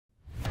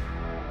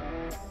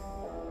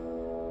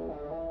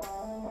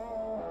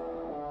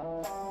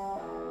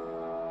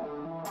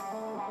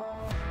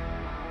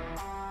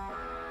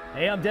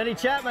Hey, I'm Denny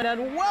Chapman,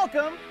 and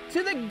welcome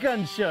to the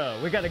Gun Show.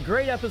 We got a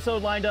great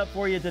episode lined up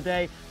for you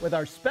today with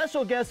our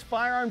special guest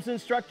firearms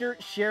instructor,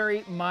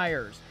 Sherry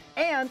Myers,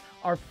 and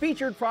our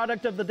featured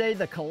product of the day,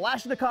 the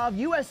Kalashnikov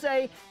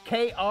USA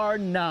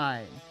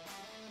KR-9.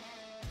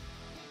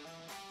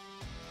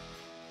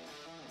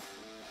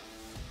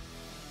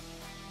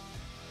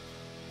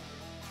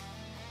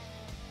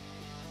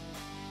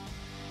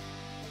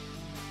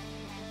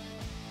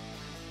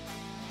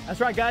 That's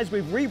right, guys.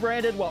 We've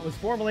rebranded what was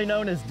formerly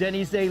known as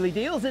Denny's Daily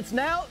Deals. It's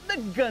now the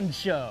Gun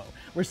Show.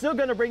 We're still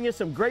going to bring you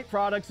some great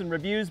products and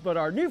reviews, but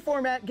our new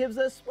format gives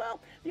us,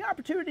 well, the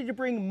opportunity to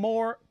bring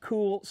more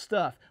cool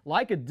stuff,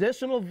 like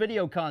additional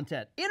video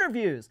content,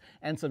 interviews,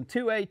 and some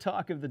 2A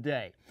talk of the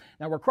day.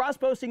 Now, we're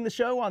cross-posting the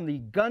show on the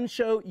Gun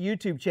Show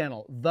YouTube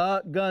channel,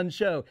 The Gun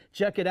Show.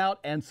 Check it out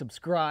and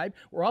subscribe.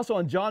 We're also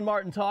on John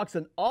Martin Talks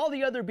and all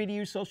the other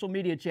BDU social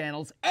media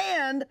channels,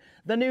 and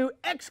the new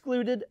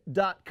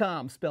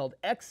Excluded.com, spelled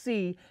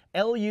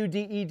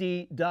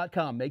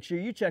XCLUDED.com. Make sure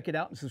you check it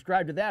out and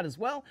subscribe to that as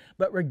well.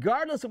 But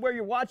regardless of where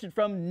you're watching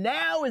from,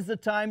 now is the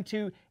time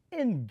to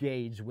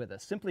engage with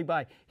us simply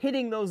by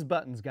hitting those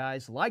buttons,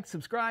 guys. Like,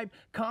 subscribe,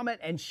 comment,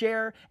 and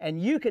share,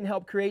 and you can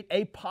help create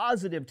a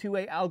positive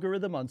 2A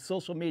algorithm on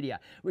social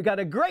media. We got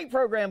a great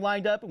program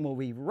lined up, and we'll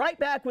be right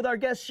back with our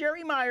guest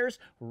Sherry Myers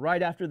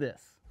right after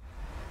this.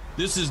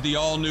 This is the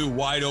all-new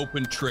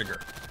wide-open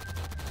trigger.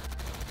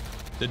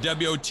 The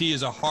WOT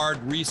is a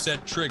hard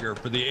reset trigger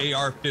for the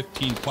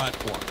AR-15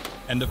 platform,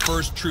 and the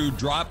first true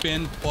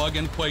drop-in,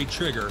 plug-and-play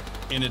trigger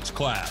in its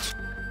class.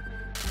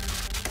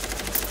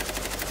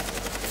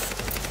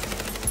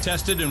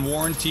 Tested and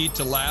warranted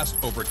to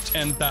last over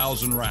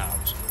 10,000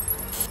 rounds.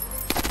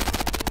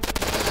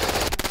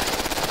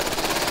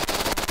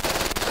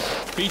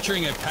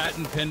 Featuring a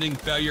patent-pending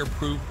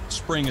failure-proof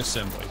spring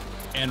assembly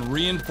and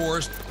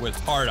reinforced with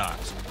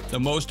hard-ons, the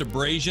most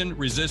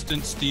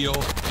abrasion-resistant steel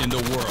in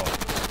the world.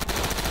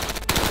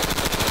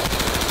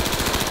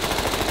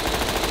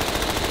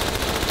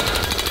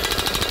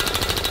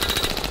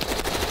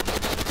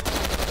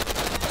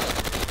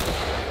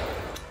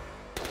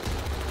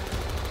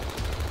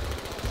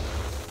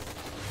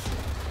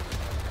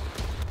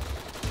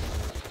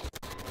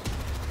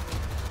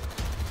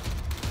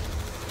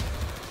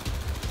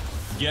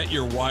 Get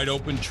your wide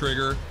open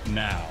trigger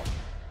now.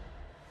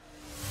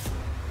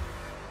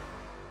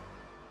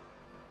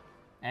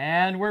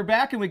 And we're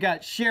back, and we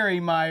got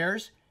Sherry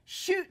Myers,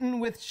 Shooting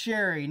with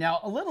Sherry. Now,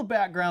 a little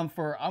background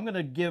I'm going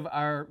to give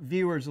our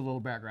viewers a little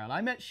background.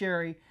 I met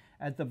Sherry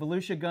at the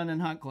Volusia Gun and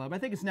Hunt Club. I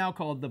think it's now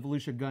called the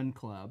Volusia Gun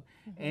Club.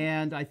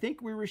 And I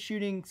think we were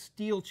shooting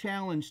Steel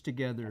Challenge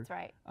together. That's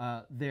right.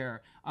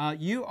 There.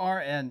 You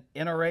are an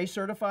NRA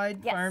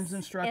certified firearms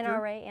instructor?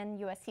 NRA and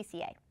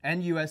USCCA.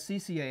 And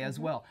USCCA as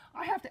well.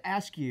 I have to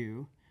ask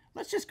you,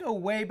 let's just go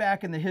way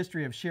back in the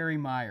history of Sherry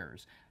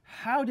Myers.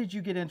 How did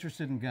you get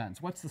interested in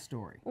guns? What's the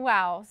story?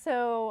 Wow.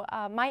 So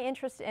my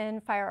interest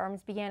in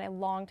firearms began a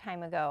long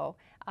time ago.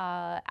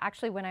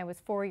 Actually, when I was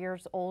 4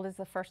 years old is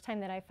the first time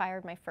that I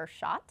fired my first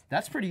shot.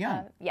 That's pretty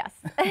young. Yes.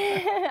 Cool.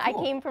 I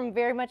came from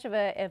very much of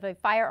a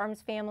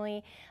firearms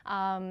family.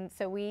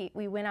 So we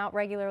went out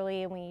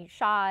regularly and we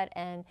shot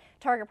and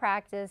target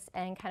practice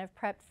and kind of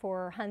prepped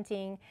for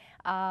hunting.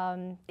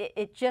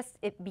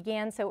 It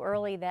began so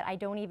early that I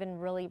don't even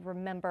really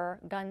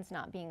remember guns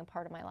not being a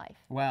part of my life.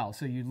 Wow.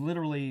 So you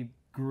literally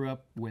grew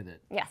up with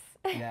it. Yes.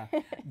 Yeah.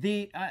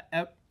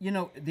 You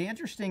know, the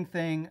interesting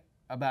thing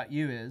about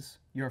you is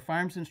you're a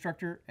firearms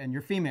instructor and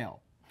you're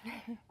female.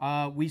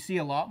 We see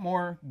a lot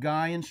more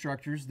guy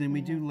instructors than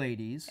we do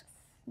ladies. Yes.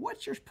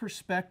 What's your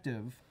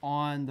perspective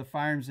on the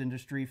firearms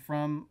industry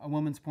from a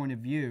woman's point of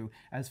view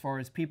as far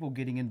as people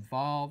getting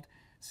involved,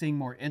 seeing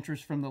more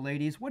interest from the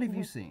ladies? What have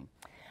you seen?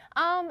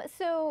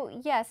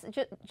 So yes,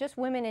 just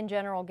women in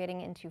general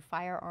getting into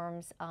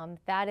firearms,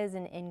 that is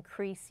an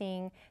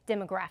increasing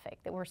demographic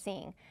that we're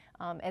seeing.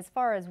 As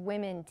far as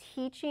women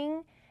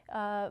teaching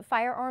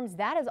firearms,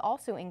 that is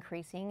also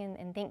increasing,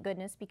 and thank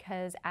goodness,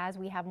 because as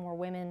we have more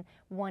women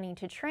wanting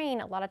to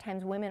train, a lot of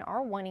times women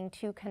are wanting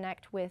to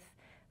connect with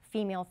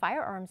female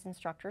firearms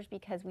instructors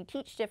because we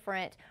teach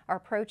different. Our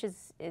approach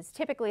is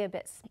typically a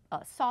bit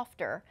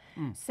softer,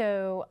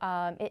 so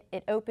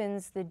it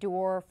opens the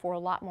door for a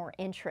lot more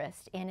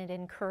interest, and it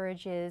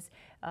encourages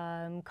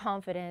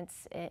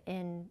confidence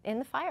in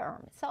the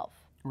firearm itself.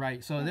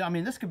 Right. So I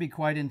mean, this could be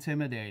quite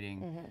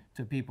intimidating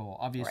to people.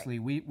 Obviously,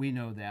 right. we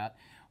know that.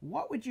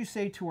 What would you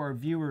say to our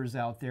viewers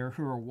out there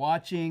who are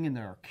watching and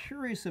they're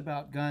curious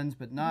about guns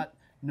but not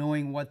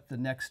knowing what the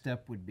next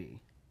step would be?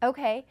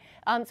 Okay,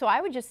 so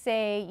I would just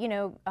say, you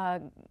know,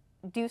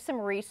 do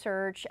some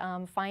research,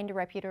 find a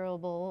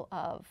reputable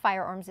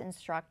firearms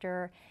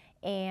instructor,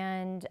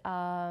 and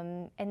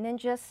then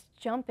just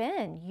jump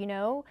in, you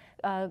know,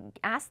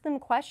 ask them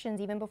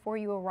questions even before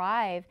you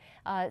arrive,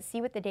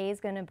 see what the day is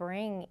going to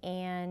bring,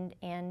 and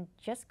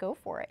just go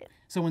for it.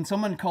 So when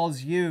someone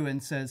calls you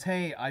and says,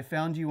 hey, I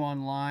found you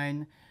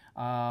online,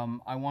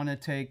 I want to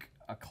take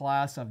a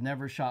class I've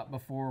never shot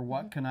before,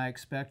 what can I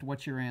expect?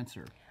 What's your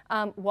answer?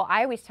 Well,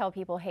 I always tell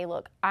people, hey,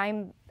 look,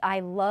 I'm I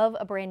love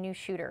a brand new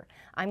shooter.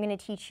 I'm going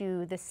to teach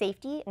you the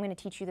safety. I'm going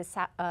to teach you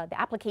the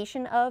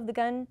application of the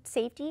gun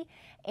safety,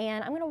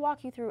 and I'm going to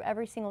walk you through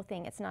every single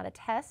thing. It's not a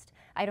test.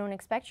 I don't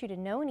expect you to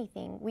know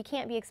anything. We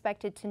can't be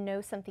expected to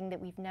know something that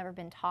we've never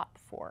been taught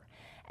before.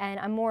 And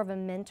I'm more of a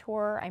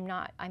mentor. I'm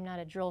not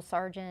a drill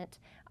sergeant.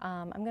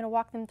 I'm going to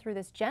walk them through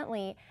this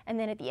gently, and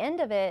then at the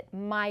end of it,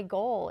 my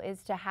goal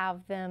is to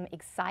have them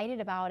excited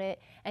about it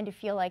and to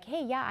feel like,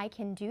 hey, yeah, I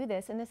can do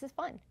this, and this is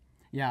fun.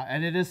 Yeah,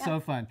 and it is so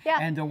fun. Yeah.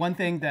 And the one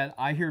thing that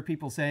I hear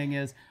people saying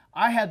is,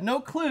 I had no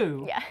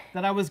clue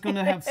that I was going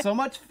to have so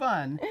much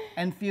fun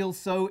and feel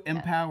so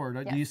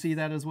empowered. Do you see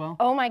that as well?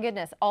 Oh my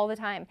goodness, all the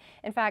time.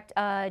 In fact,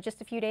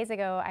 just a few days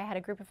ago, I had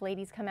a group of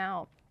ladies come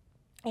out.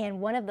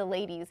 And one of the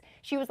ladies,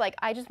 she was like,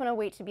 I just want to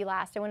wait to be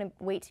last. I want to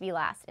wait to be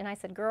last. And I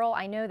said, girl,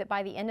 I know that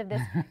by the end of this,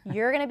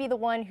 you're going to be the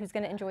one who's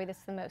going to enjoy this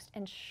the most.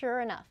 And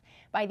sure enough,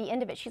 by the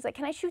end of it, she's like,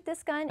 can I shoot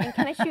this gun? And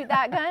can I shoot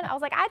that gun? I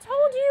was like, I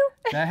told you.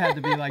 That had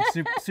to be like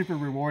super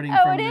rewarding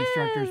from the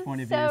instructor's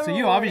point of view. So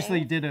you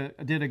obviously did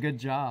a good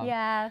job.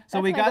 Yeah. So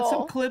we got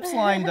some clips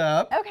lined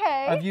up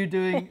Okay. of you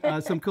doing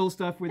some cool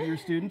stuff with your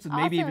students and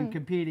maybe even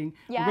competing.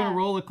 Yeah. We're going to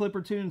roll a clip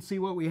or two and see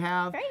what we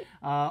have. Great.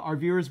 Our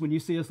viewers, when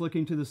you see us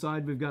looking to the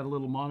side, we've got a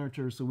little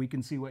monitor so we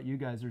can see what you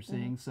guys are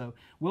seeing. So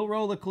we'll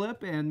roll the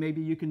clip and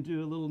maybe you can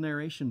do a little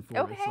narration for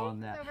us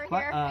on that. Over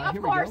but, here.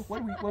 Here we go.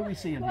 What are we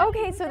seeing here?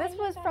 Okay, so this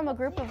was from a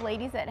group of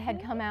ladies that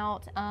had come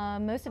out.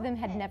 Most of them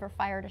had never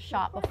fired a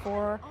shot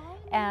before.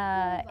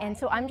 And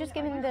so I'm just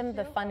giving them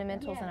the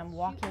fundamentals and I'm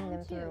walking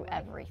them through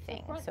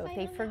everything. So if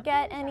they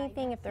forget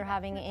anything, if they're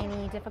having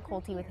any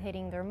difficulty with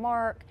hitting their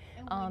mark,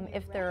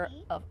 if they're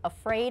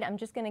afraid, I'm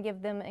just going to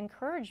give them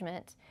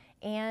encouragement.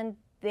 And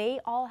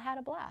they all had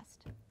a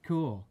blast.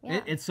 Cool.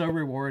 Yeah. It's so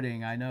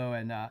rewarding, I know,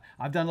 and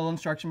I've done a little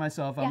instruction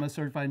myself. I'm a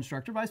certified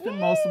instructor, but I spend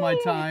most of my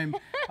time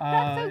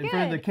in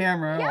front of the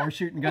camera or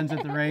shooting guns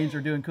at the range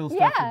or doing cool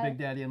stuff with Big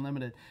Daddy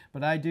Unlimited.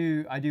 But I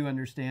do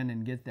understand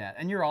and get that.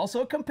 And you're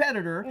also a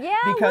competitor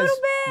because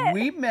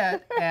we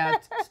met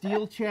at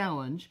Steel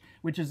Challenge,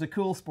 which is a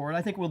cool sport.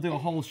 I think we'll do a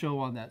whole show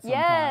on that sometime.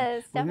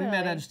 Yes, but definitely.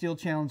 we met at a Steel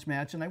Challenge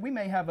match, and we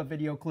may have a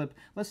video clip.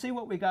 Let's see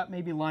what we got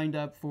maybe lined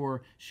up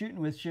for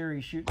Shooting with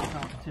Sherry shooting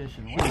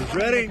competition. What are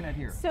we looking at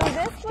here? So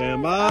this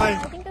Stand was, by.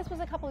 I think this was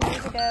a couple of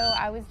years ago.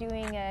 I was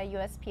doing a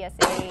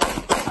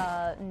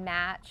USPSA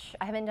match.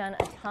 I haven't done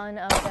a ton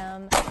of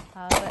them,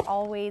 but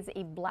always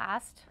a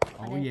blast.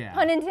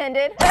 Pun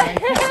intended.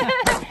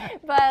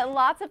 But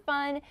lots of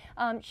fun,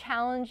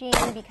 challenging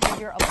because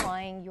you're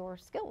applying your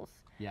skills.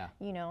 Yeah.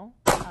 You know,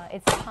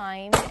 it's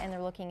timed and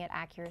they're looking at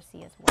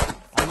accuracy as well.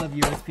 I love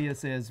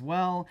USPSA as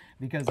well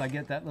because I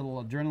get that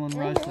little adrenaline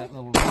rush, that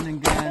little running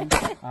gun.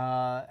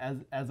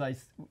 As I,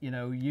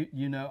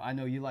 I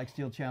know you like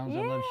Steel Challenge.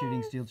 I love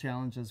shooting Steel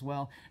Challenge as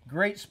well.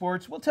 Great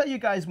sports. We'll tell you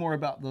guys more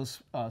about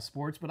those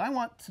sports, but I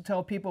want to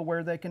tell people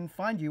where they can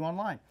find you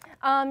online.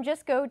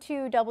 Just go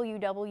to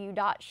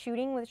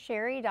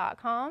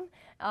www.shootingwithsherry.com.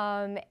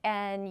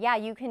 And yeah,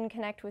 you can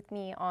connect with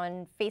me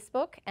on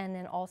Facebook and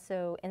then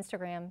also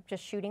Instagram,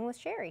 just Shooting with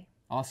Sherry.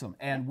 Awesome.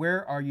 And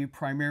where are you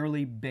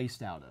primarily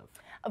based out of?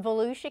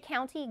 Volusia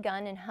County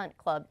Gun and Hunt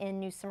Club in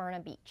New Smyrna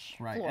Beach,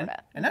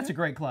 Florida. And that's a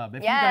great club.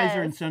 If you guys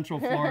are in Central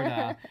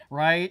Florida,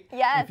 right?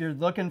 Yes. If you're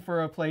looking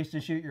for a place to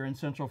shoot, you're in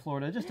Central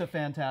Florida. Just a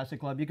fantastic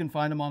club. You can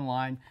find them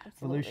online.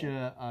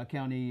 Volusia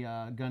County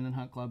Gun and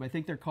Hunt Club. I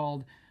think they're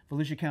called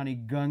Volusia County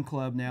Gun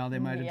Club now. They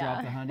might have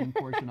dropped the hunting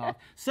portion off.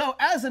 So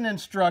as an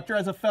instructor,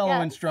 as a fellow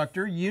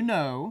instructor, you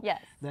know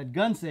that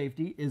gun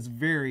safety is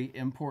very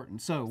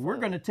important. So we're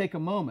going to take a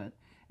moment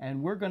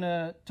and we're going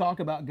to talk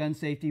about gun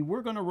safety.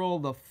 We're going to roll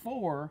the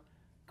 4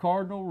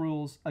 cardinal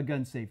rules of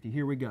gun safety.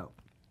 Here we go.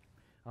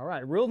 All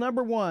right, rule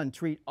number 1,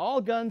 treat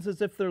all guns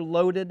as if they're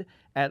loaded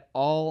at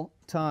all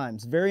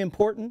times. Very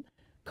important,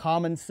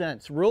 common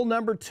sense. Rule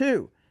number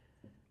 2,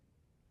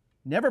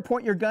 never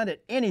point your gun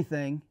at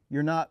anything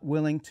you're not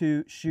willing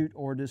to shoot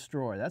or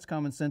destroy. That's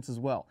common sense as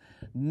well.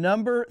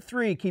 Number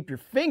 3, keep your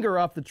finger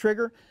off the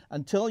trigger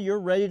until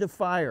you're ready to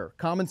fire.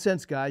 Common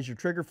sense, guys. Your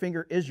trigger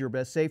finger is your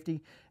best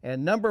safety.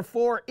 And number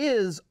 4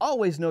 is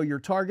always know your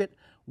target,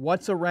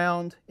 what's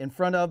around, in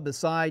front of,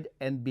 beside,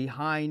 and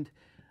behind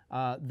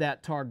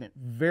that target.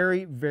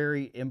 Very,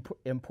 very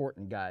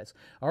important, guys.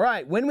 All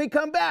right, when we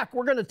come back,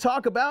 we're going to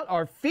talk about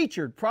our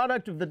featured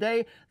product of the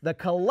day, the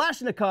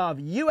Kalashnikov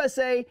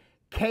USA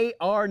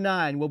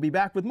KR-9. We'll be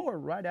back with more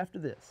right after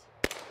this.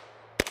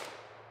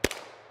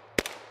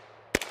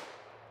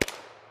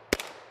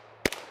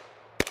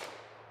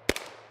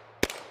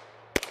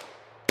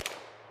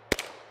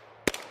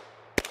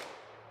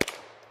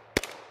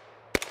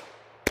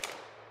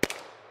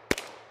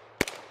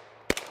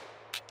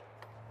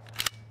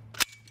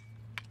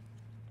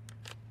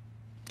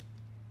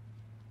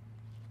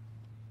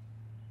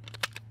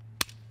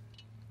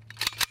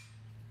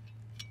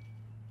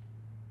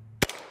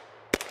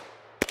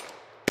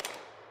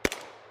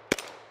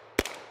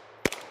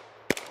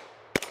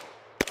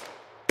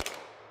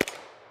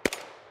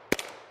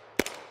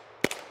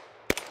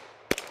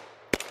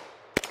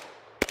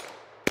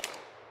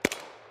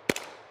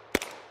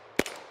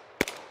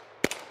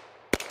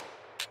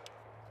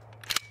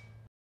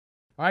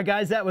 All right,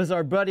 guys, that was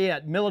our buddy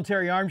at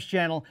Military Arms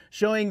Channel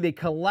showing the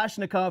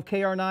Kalashnikov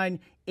KR-9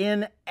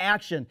 in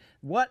action.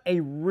 What a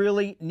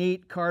really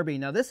neat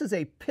carbine. Now, this is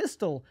a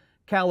pistol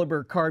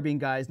caliber carbine,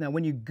 guys. Now,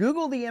 when you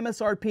Google the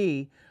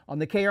MSRP on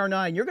the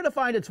KR-9, you're going to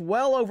find it's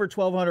well over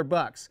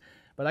 $1,200.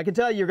 But I can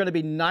tell you, you're going to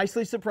be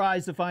nicely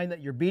surprised to find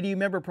that your BDU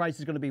member price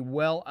is going to be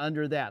well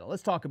under that.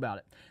 Let's talk about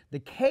it. The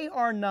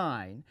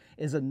KR-9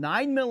 is a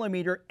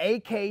 9mm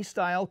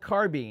AK-style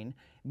carbine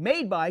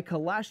made by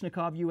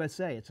Kalashnikov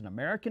USA. It's an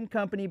American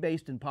company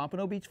based in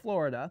Pompano Beach,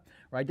 Florida,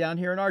 right down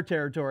here in our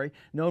territory,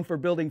 known for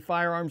building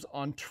firearms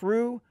on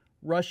true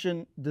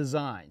Russian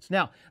designs.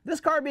 Now,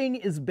 this carbine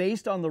is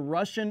based on the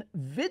Russian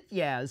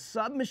Vityaz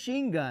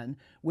submachine gun,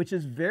 which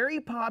is very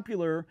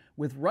popular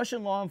with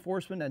Russian law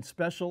enforcement and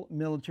special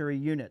military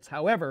units.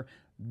 However,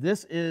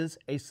 this is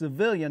a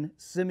civilian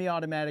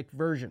semi-automatic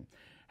version.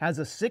 Has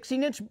a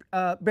 16-inch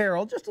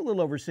barrel, just a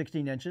little over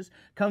 16 inches.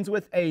 Comes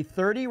with a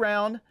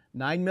 30-round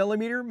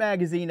 9mm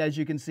magazine, as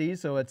you can see,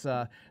 so it's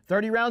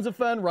 30 rounds of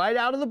fun right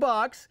out of the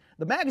box.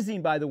 The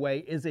magazine, by the way,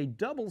 is a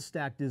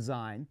double-stack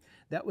design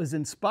that was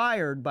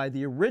inspired by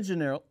the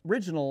original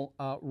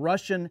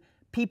Russian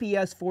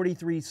PPS-43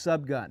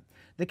 subgun.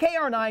 The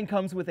KR-9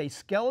 comes with a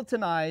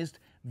skeletonized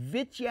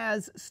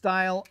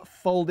Vityaz-style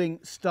folding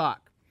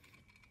stock.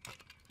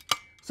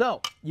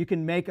 So you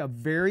can make a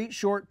very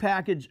short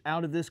package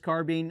out of this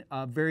carbine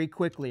very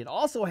quickly. It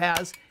also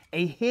has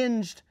a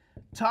hinged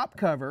top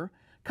cover,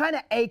 kind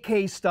of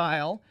AK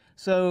style.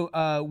 So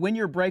when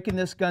you're breaking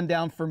this gun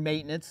down for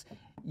maintenance,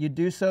 you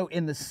do so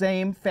in the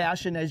same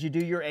fashion as you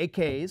do your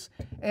AKs.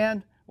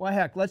 And well,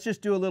 heck, let's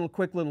just do a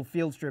quick little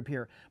field strip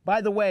here.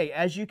 By the way,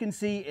 as you can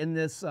see in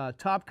this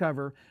top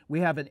cover, we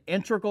have an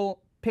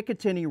integral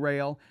Picatinny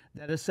rail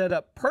that is set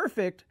up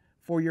perfect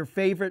for your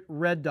favorite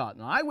red dot.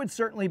 Now, I would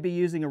certainly be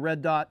using a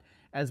red dot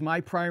as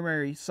my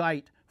primary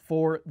sight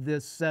for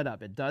this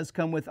setup. It does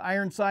come with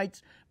iron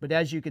sights, but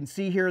as you can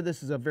see here,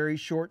 this is a very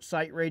short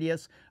sight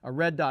radius. A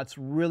red dot's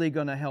really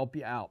going to help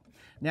you out.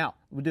 Now,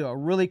 we'll do a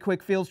really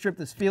quick field strip.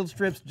 This field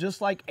strips just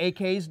like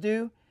AKs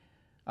do.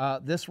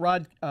 This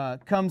rod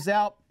comes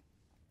out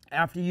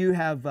after you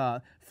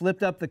have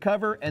flipped up the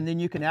cover, and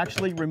then you can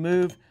actually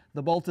remove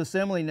the bolt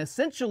assembly. And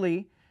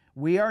essentially,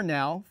 we are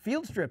now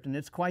field stripped, and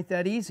it's quite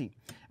that easy.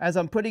 As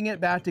I'm putting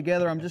it back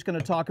together, I'm just going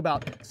to talk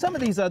about some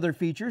of these other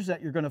features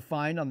that you're going to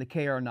find on the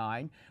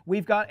KR-9.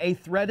 We've got a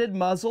threaded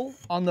muzzle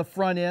on the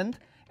front end,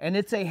 and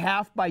it's a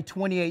 1/2 by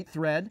 28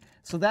 thread.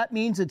 So that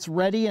means it's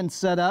ready and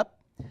set up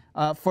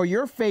for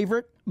your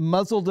favorite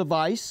muzzle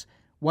device.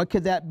 What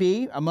could that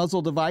be? A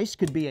muzzle device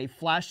could be a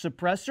flash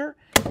suppressor.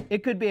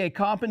 It could be a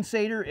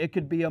compensator. It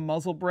could be a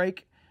muzzle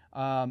brake.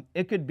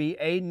 It could be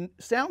a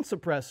sound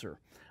suppressor.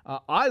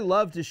 I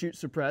love to shoot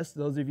suppress.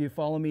 Those of you who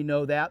follow me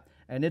know that.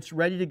 And it's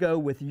ready to go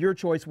with your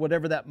choice,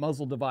 whatever that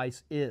muzzle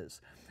device is.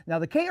 Now,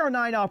 the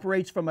KR-9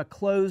 operates from a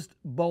closed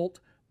bolt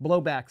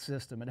blowback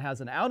system. It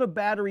has an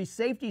out-of-battery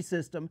safety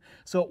system,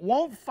 so it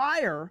won't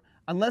fire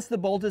unless the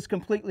bolt is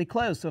completely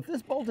closed. So if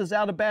this bolt is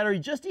out of battery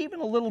just even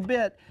a little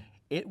bit,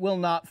 it will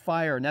not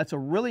fire. And that's a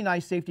really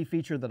nice safety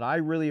feature that I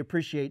really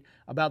appreciate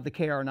about the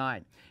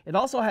KR-9. It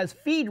also has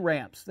feed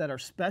ramps that are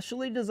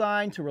specially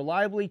designed to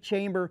reliably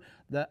chamber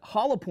the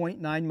hollow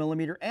point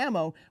 9mm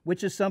ammo,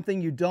 which is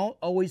something you don't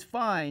always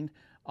find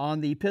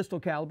on the pistol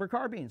caliber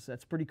carbines.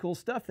 That's pretty cool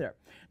stuff there.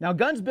 Now,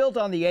 guns built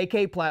on the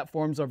AK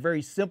platforms are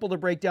very simple to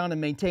break down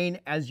and maintain,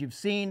 as you've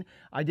seen.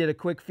 I did a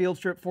quick field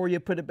strip for you,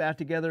 put it back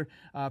together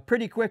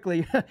pretty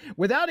quickly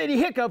without any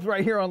hiccups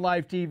right here on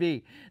live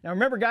TV. Now,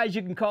 remember, guys,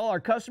 you can call our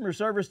customer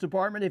service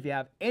department if you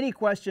have any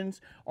questions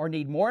or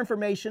need more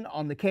information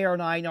on the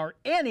KR-9 or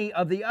any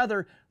of the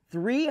other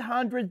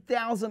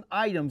 300,000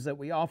 items that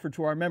we offer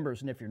to our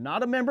members. And if you're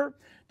not a member,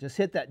 just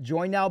hit that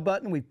Join Now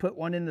button. We put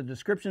one in the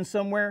description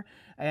somewhere,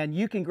 and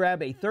you can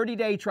grab a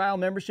 30-day trial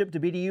membership to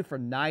BDU for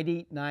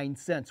 99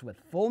 cents with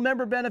full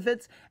member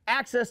benefits,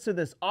 access to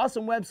this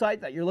awesome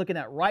website that you're looking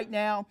at right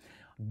now.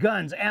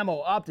 Guns,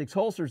 ammo, optics,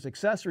 holsters,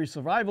 accessories,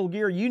 survival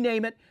gear, you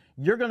name it,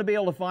 you're going to be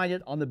able to find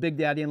it on the Big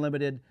Daddy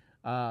Unlimited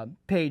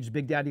page,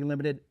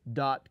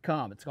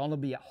 BigDaddyUnlimited.com. It's going to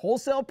be at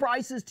wholesale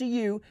prices to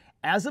you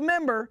as a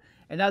member.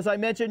 And as I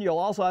mentioned, you'll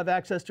also have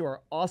access to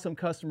our awesome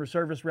customer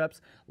service reps,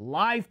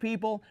 live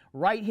people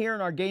right here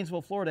in our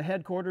Gainesville, Florida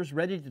headquarters,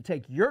 ready to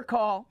take your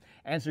call,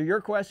 answer your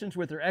questions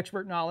with their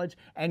expert knowledge,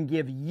 and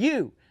give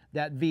you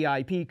that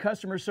VIP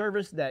customer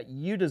service that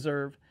you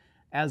deserve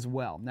as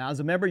well. Now,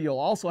 as a member, you'll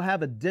also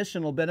have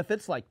additional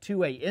benefits like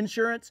 2A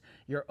insurance,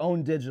 your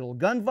own digital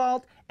gun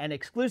vault, and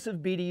exclusive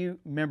BDU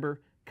member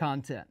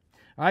content.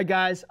 All right,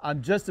 guys,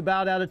 I'm just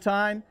about out of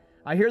time.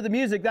 I hear the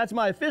music. That's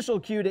my official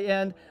cue to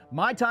end.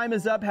 My time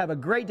is up. Have a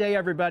great day,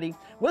 everybody.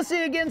 We'll see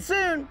you again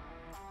soon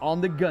on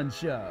The Gun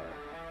Show.